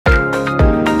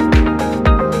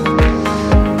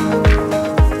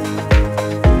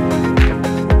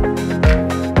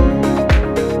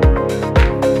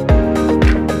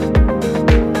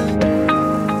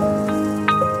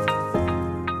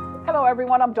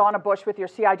Donna Bush with your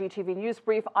CIG-TV News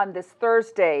Brief on this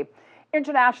Thursday.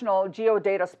 International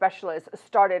geodata specialists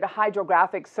started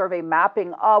hydrographic survey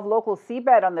mapping of local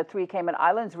seabed on the 3 Cayman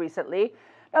Islands recently.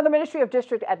 Now, the Ministry of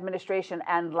District Administration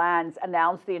and Lands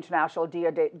announced the international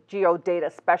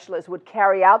geodata specialists would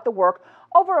carry out the work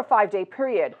over a 5-day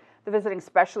period. The visiting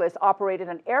specialist operated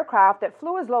an aircraft that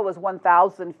flew as low as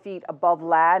 1,000 feet above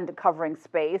land covering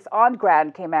space on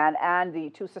Grand Cayman and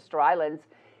the 2 sister islands.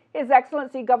 His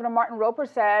Excellency Governor Martin Roper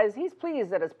says he's pleased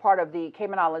that as part of the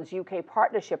Cayman Islands UK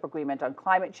Partnership Agreement on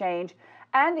Climate Change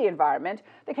and the Environment,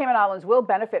 the Cayman Islands will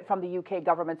benefit from the UK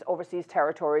government's Overseas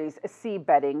Territories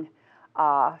seabed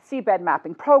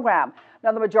mapping program.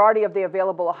 Now, the majority of the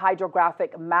available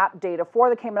hydrographic map data for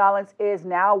the Cayman Islands is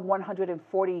now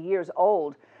 140 years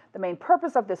old. The main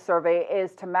purpose of this survey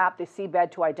is to map the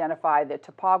seabed to identify the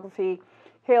topography,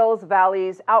 hills,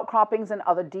 valleys, outcroppings, and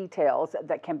other details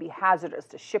that can be hazardous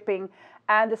to shipping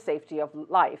and the safety of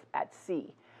life at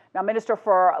sea. Now, Minister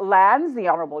for Lands, the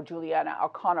Honourable Juliana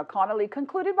O'Connor-Connolly,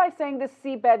 concluded by saying this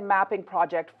seabed mapping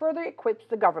project further equips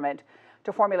the government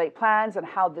to formulate plans on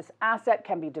how this asset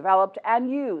can be developed and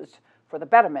used for the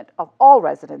betterment of all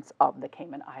residents of the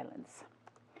Cayman Islands.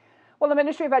 Well, the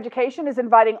Ministry of Education is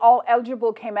inviting all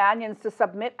eligible Caymanians to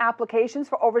submit applications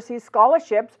for overseas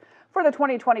scholarships for the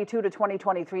 2022 to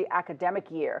 2023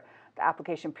 academic year. The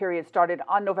application period started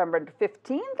on November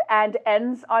 15th and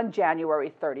ends on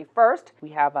January 31st. We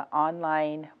have an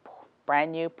online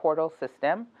brand new portal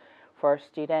system for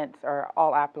students or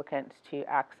all applicants to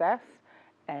access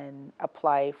and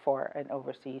apply for an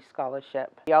overseas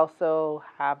scholarship. We also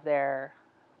have their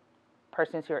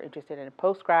persons who are interested in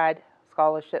postgrad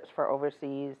scholarships for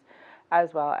overseas,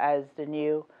 as well as the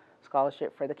new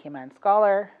scholarship for the Cayman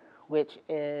Scholar, which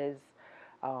is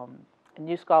a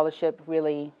new scholarship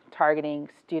really targeting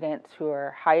students who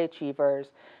are high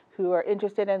achievers, who are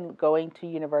interested in going to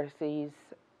universities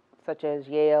such as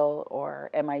Yale or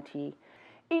MIT.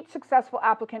 Each successful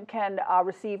applicant can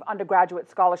receive undergraduate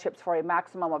scholarships for a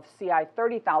maximum of CI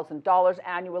 $30,000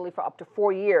 annually for up to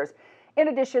 4 years. In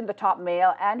addition, the top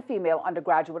male and female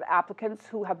undergraduate applicants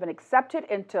who have been accepted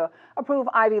into approved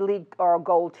Ivy League or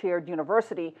gold-tiered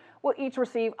university will each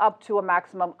receive up to a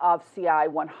maximum of CI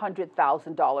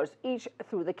 $100,000 each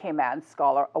through the Cayman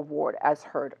Scholar Award, as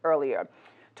heard earlier.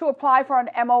 To apply for an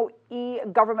MOE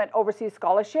Government Overseas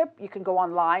Scholarship, you can go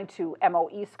online to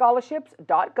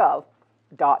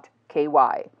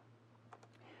moescholarships.gov.ky.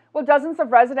 Well, dozens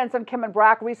of residents in Cayman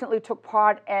Brac recently took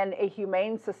part in a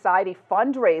Humane Society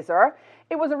fundraiser.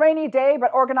 It was a rainy day, but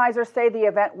organizers say the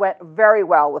event went very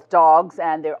well, with dogs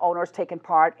and their owners taking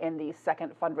part in the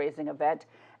second fundraising event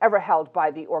ever held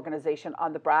by the organization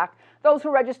on the Brac. Those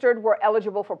who registered were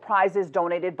eligible for prizes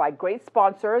donated by great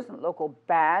sponsors. Local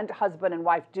band, husband and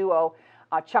wife duo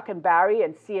Chuck and Barry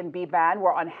and C&B Band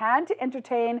were on hand to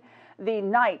entertain the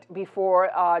night before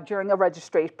during a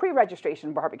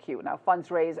pre-registration barbecue. Now,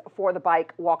 funds raised for the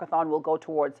bike walkathon will go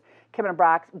towards Cayman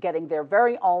Brac getting their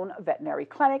very own veterinary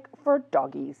clinic for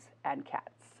doggies and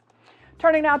cats.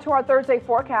 Turning now to our Thursday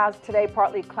forecast. Today,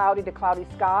 partly cloudy to cloudy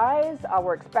skies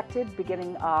were expected,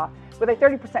 beginning with a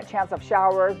 30% chance of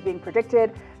showers being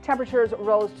predicted. Temperatures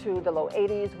rose to the low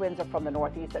 80s. Winds are from the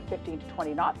northeast at 15 to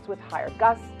 20 knots with higher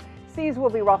gusts. Seas will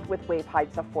be rough with wave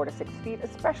heights of 4 to 6 feet,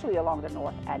 especially along the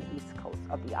north and east coast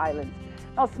of the islands.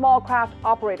 Now, small craft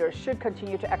operators should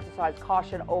continue to exercise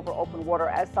caution over open water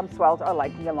as some swells are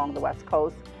likely along the west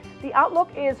coast. The outlook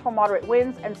is for moderate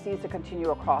winds and seas to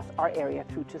continue across our area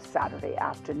through to Saturday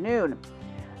afternoon.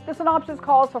 The synopsis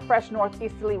calls for fresh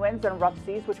northeasterly winds and rough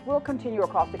seas, which will continue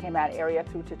across the Cayman area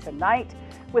through to tonight,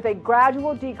 with a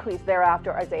gradual decrease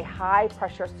thereafter as a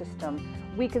high-pressure system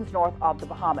weakens north of the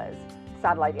Bahamas.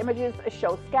 Satellite images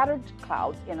show scattered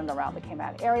clouds in and around the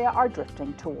Cayman area are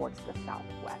drifting towards the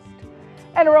southwest.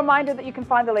 And a reminder that you can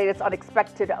find the latest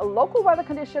unexpected local weather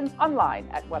conditions online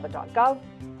at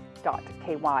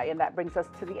weather.gov.ky. And that brings us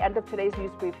to the end of today's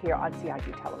news brief here on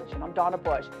CIG Television. I'm Donna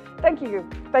Bush.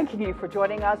 Thanking you for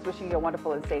joining us, wishing you a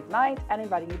wonderful and safe night, and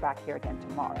inviting you back here again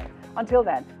tomorrow. Until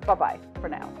then, bye-bye for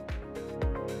now.